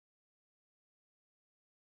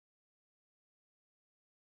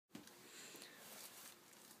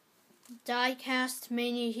Diecast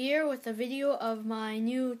Mania here with a video of my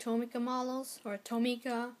new Tomica models, or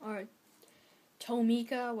Tomica,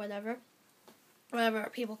 whatever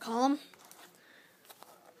people call them.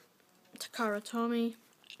 Takara Tomy.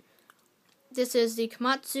 This is the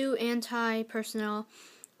Komatsu anti-personnel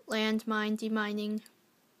landmine demining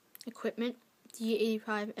equipment,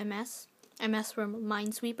 D85 MS. MS for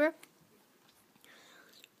Minesweeper.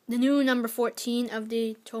 The new number 14 of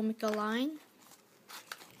the Tomica line.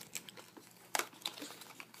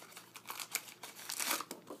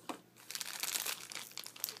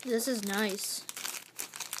 This is nice.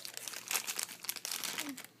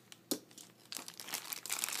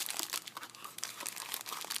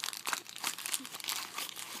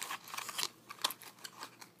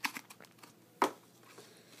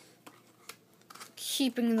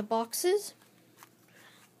 Keeping the boxes.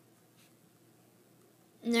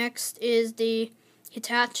 Next is the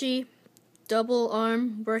Hitachi double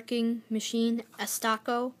arm working machine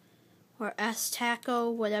Astaco or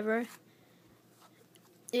Astaco, whatever.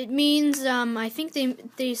 It means I think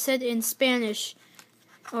they said in Spanish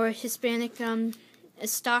or Hispanic,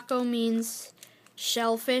 Astaco means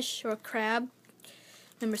shellfish or crab.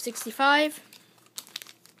 Number 65.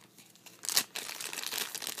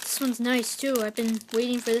 This one's nice too. I've been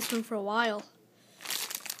waiting for this one for a while.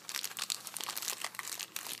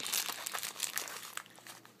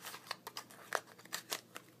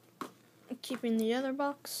 Keeping the other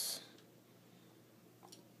box.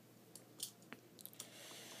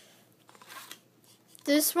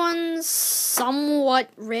 This one's somewhat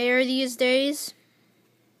rare these days.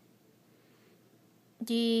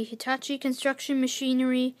 The Hitachi Construction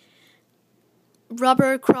Machinery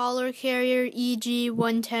Rubber Crawler Carrier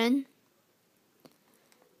EG-110.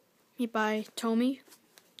 Made by Tomy.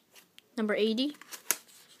 Number 80.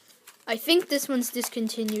 I think this one's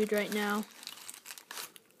discontinued right now.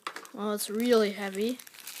 Well, it's really heavy.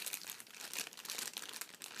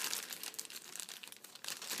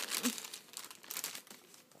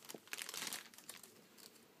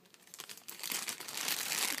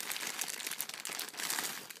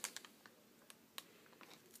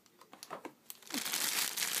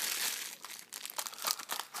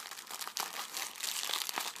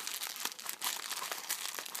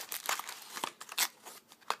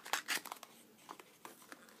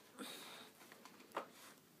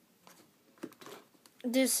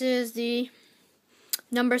 This is the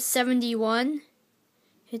number 71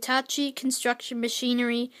 Hitachi Construction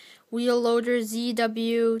Machinery Wheel Loader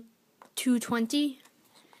ZW220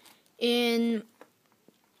 in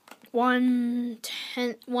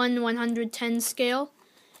 1/110 scale.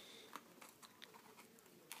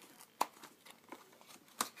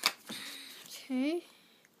 Okay.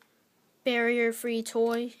 Barrier-free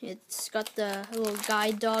toy. It's got the little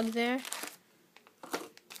guide dog there.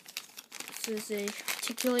 This is a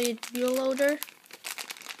articulated wheel loader.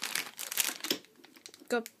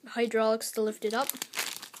 Got hydraulics to lift it up.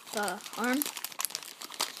 The arm.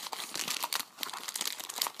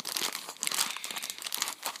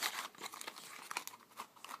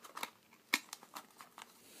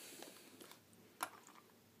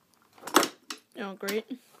 Oh,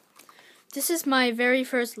 great. This is my very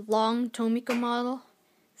first long Tomica model.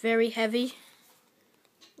 Very heavy.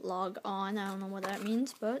 Log on. I don't know what that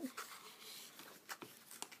means, but...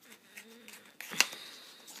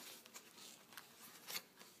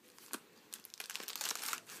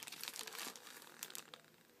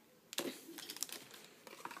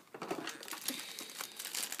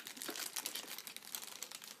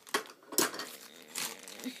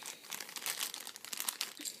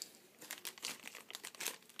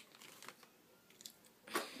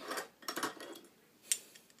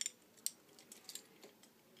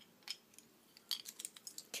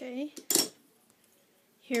 Okay,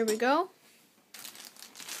 here we go.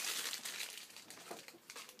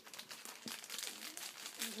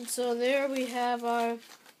 So there we have our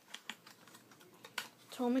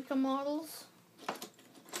Tomica models.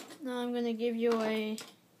 Now I'm going to give you a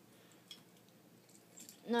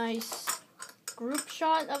nice group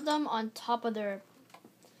shot of them on top of their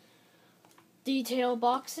detail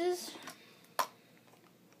boxes.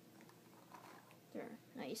 They're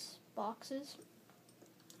nice boxes.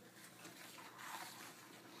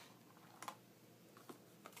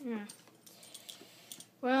 Yeah.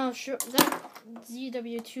 Well, sure. That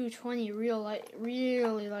ZW220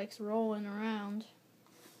 really likes rolling around.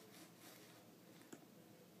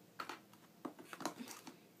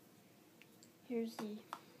 Here's the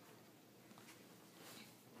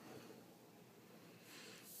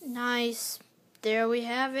nice. There we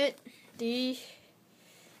have it. The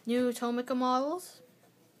new Tomica models.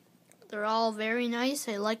 They're all very nice.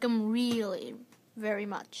 I like them really very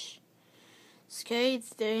much. Okay,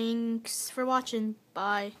 thanks for watching.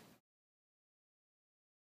 Bye.